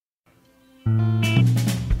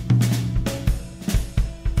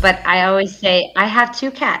but I always say I have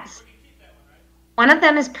 2 cats. One of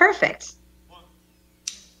them is perfect,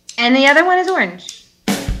 and the other one is orange.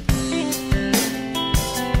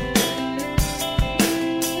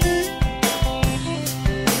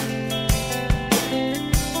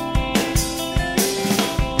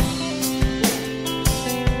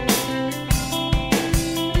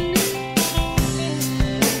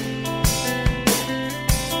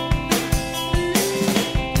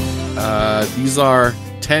 These are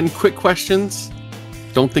 10 quick questions.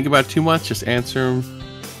 Don't think about it too much. Just answer them.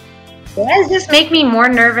 Why does this make me more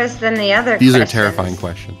nervous than the other These questions? are terrifying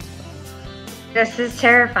questions. This is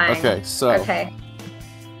terrifying. Okay, so... Okay.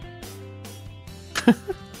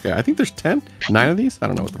 Okay, I think there's 9 of these? I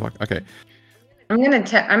don't know what the fuck. Okay. I'm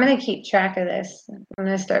gonna keep track of this. I'm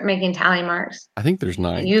gonna start making tally marks. I think there's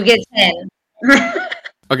 9. You get 10.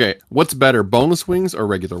 Okay, what's better, boneless wings or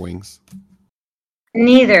regular wings?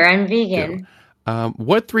 Neither. I'm vegan.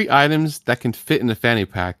 What 3 items that can fit in a fanny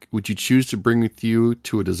pack would you choose to bring with you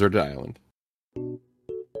to a deserted island?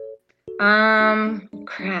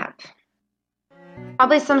 Crap.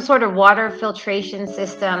 Probably some sort of water filtration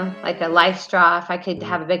system, like a life straw, if I could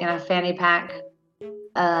have a big enough fanny pack.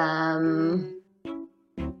 Some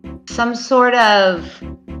sort of,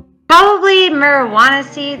 probably marijuana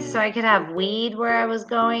seeds, so I could have weed where I was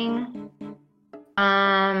going.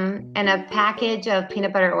 And a package of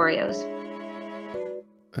peanut butter Oreos.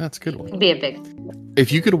 That's a good one. It'd be a big.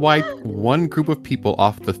 If you could wipe one group of people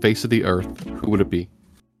off the face of the earth, who would it be?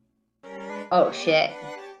 Oh shit.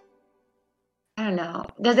 I don't know.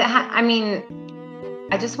 Does it I mean,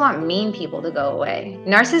 I just want mean people to go away.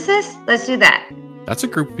 Narcissists? Let's do that. That's a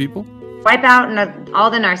group of people. Wipe out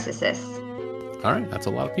all the narcissists. All right, that's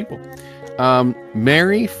a lot of people.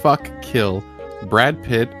 Marry, fuck, kill Brad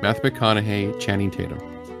Pitt, Matthew McConaughey, Channing Tatum.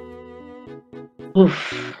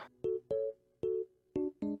 Oof.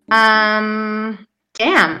 Damn.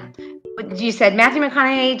 You said Matthew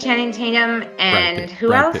McConaughey, Channing Tatum, and who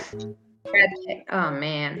Brad else? Pitt. Brad Pitt. Oh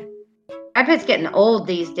man, Brad Pitt's getting old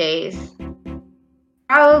these days.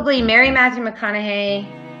 Probably marry Matthew McConaughey,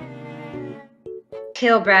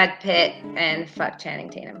 kill Brad Pitt, and fuck Channing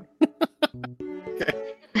Tatum.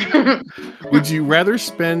 Would you rather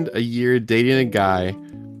spend a year dating a guy,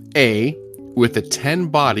 A, with a 10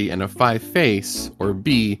 body and a 5 face, or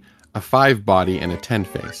B, a 5 body and a 10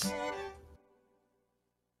 face?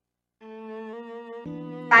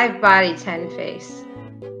 5 body, 10 face.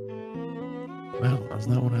 Well, that's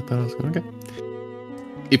not what I thought I was going to get.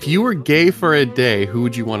 If you were gay for a day, who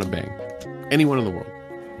would you want to bang? Anyone in the world.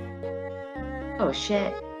 Oh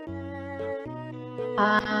shit.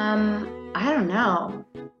 I don't know.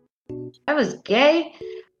 If I was gay,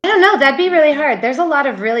 I don't know. That'd be really hard. There's a lot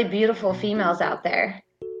of really beautiful females out there.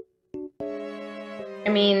 I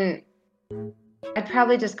mean, I'd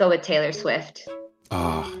probably just go with Taylor Swift.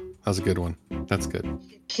 Oh, that was a good one. That's good.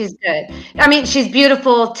 She's good. I mean, she's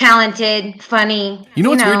beautiful, talented, funny. You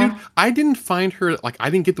know what's weird, dude? I didn't find her, I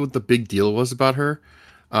didn't get what the big deal was about her.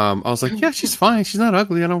 I was like, yeah, she's fine. She's not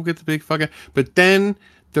ugly. I don't get the big fucking... But then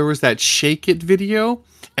there was that Shake It video,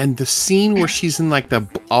 and the scene where she's in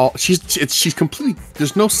she's completely...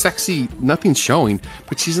 There's no sexy... Nothing's showing,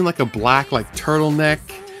 but she's in a black turtleneck,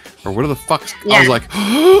 or whatever the fuck. Yeah. I was like...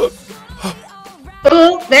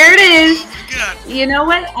 Oh, there it is. God. You know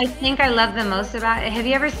what I think I love the most about it? Have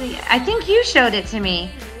you ever seen... I think you showed it to me.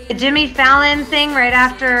 The Jimmy Fallon thing right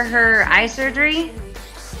after her eye surgery.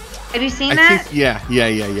 Have you seen that? Yeah.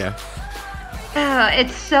 Oh,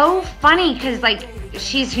 it's so funny because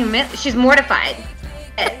she's mortified.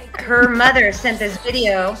 Her mother sent this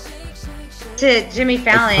video to Jimmy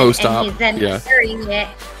Fallon, and he's then carrying it,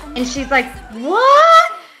 and she's like, "What?"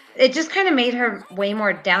 It just kind of made her way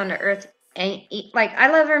more down to earth, and I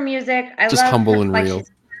love her music. I just love humble her, and real.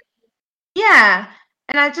 Yeah,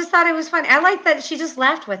 and I just thought it was funny. I like that she just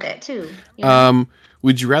laughed with it too. You know?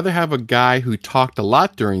 Would you rather have a guy who talked a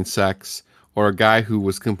lot during sex or a guy who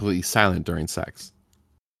was completely silent during sex?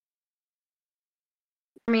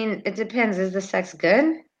 I mean, it depends. Is the sex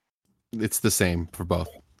good? It's the same for both.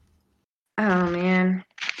 Oh, man.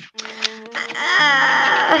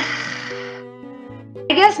 I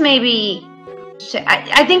guess maybe...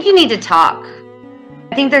 I think you need to talk.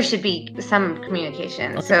 I think there should be some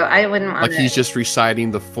communication. Okay. So I wouldn't want he's just reciting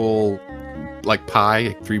the full...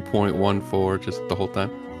 pi, 3.14, just the whole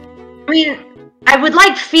time? I mean, I would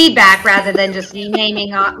like feedback rather than just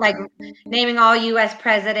naming all U.S.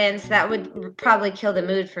 presidents. That would probably kill the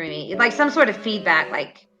mood for me. Some sort of feedback,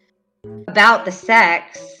 about the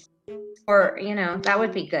sex, or, that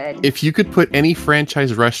would be good. If you could put any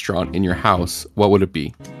franchise restaurant in your house, what would it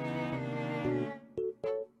be?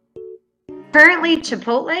 Currently,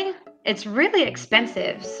 Chipotle, it's really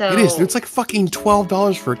expensive. So it is. It's like fucking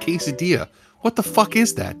 $12 for a quesadilla. What the fuck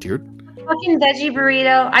is that, dude? Fucking veggie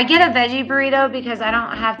burrito. I get a veggie burrito because I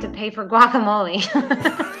don't have to pay for guacamole.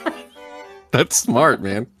 That's smart,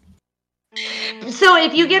 man. So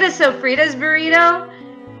if you get a sofritas burrito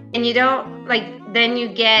and you don't then you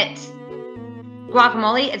get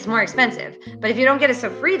guacamole, it's more expensive. But if you don't get a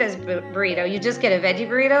sofritas burrito, you just get a veggie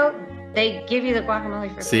burrito, they give you the guacamole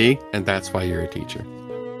for free. See? And that's why you're a teacher.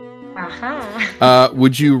 Uh-huh.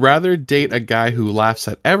 Would you rather date a guy who laughs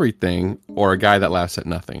at everything or a guy that laughs at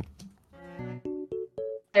nothing?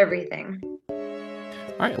 Everything.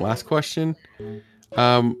 All right, last question.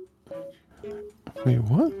 Wait,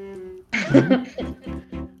 what?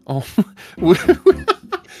 Oh.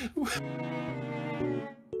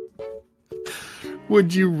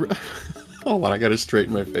 Would you... Hold on, I gotta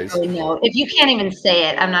straighten my face. Oh, no. If you can't even say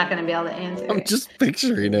it, I'm not going to be able to answer I'm just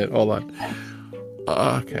picturing it. Hold on.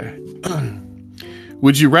 Okay.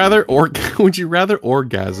 Would you rather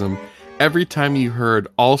orgasm every time you heard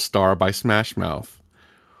All Star by Smashmouth,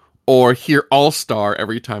 or hear All Star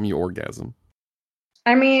every time you orgasm?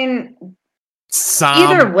 I mean,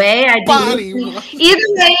 either way, I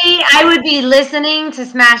would be listening to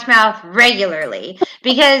Smashmouth regularly,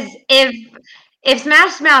 because if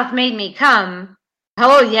Smashmouth made me come,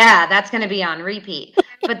 oh yeah, that's going to be on repeat.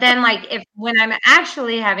 But then, when I'm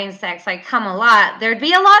actually having sex, I come a lot, there'd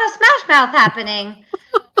be a lot of Smashmouth happening.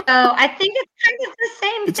 So I think it's kind of the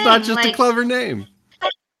same thing. It's not just a clever name.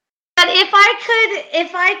 But if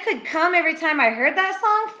I could come every time I heard that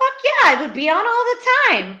song, fuck yeah, I would be on all the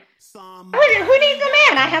time. Who needs a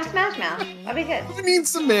man? I have Smashmouth. That'd be good. Who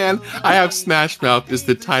needs a man? I have Smashmouth is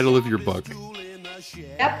the title of your book.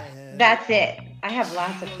 Yep, that's it. I have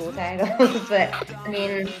lots of cool titles, but I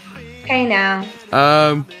mean, hey now.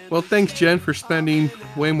 Well, thanks, Jen, for spending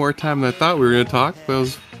way more time than I thought we were going to talk. That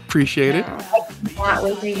was appreciated. I can't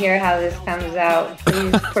wait to hear how this comes out.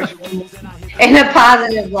 Please portray in a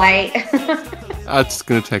positive light. It's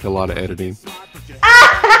going to take a lot of editing.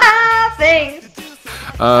 Thanks.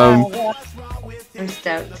 I'm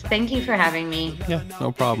stoked. Thank you for having me. Yeah,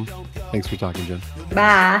 no problem. Thanks for talking, Jen.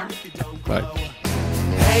 Bye. Bye.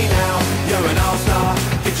 Hey now, you're an all-star.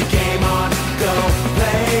 Get your game on, go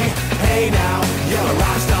play. Hey now, you're a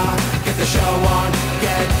rock star. Get the show on,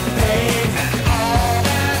 get paid. And all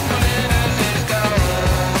that glitters is gold.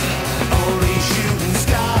 Only shooting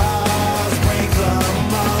stars break the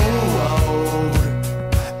mold.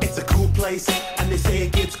 It's a cool place, and they say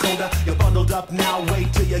it gets colder. You're bundled up now,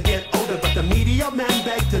 wait till you get older. But the media men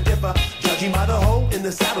beg to differ, judging by the hole in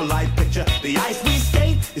the satellite picture. The ice we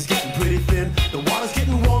skate is getting pretty thin. The water's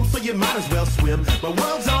getting warm, so you might as well swim. My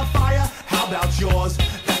world's on fire, how about yours?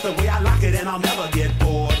 That's the way I like it, and I'll never get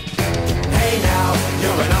bored. Hey now,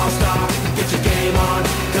 you're an all-star. Get your game on,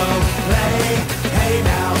 go play. Hey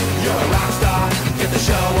now, you're a rock star. Get the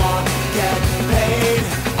show on, get paid.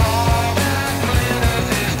 All that glitters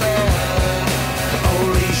is gold.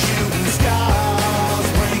 Only shooting stars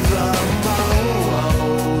break the mold.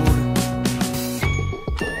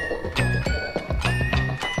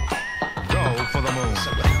 Go for the moon.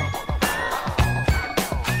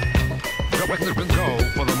 Go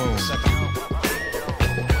for the moon.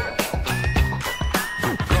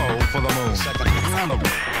 Go for the moon.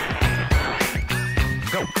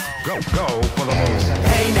 Go for the moon.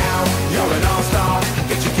 Hey now, you're an all-star.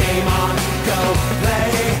 Get your game on, go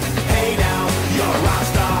play. Hey now, you're a rock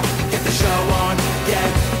star. Get the show on,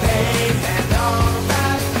 get paid. And all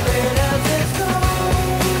that glitters is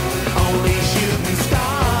gold. Only shooting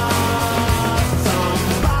stars.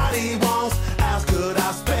 Somebody once asked, could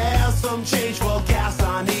I spare some change for gas?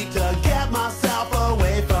 I need to get myself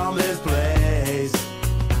away from this place.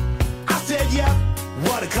 I said, yep,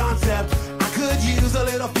 what a concept. I could use a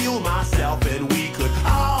little fuel myself, and we could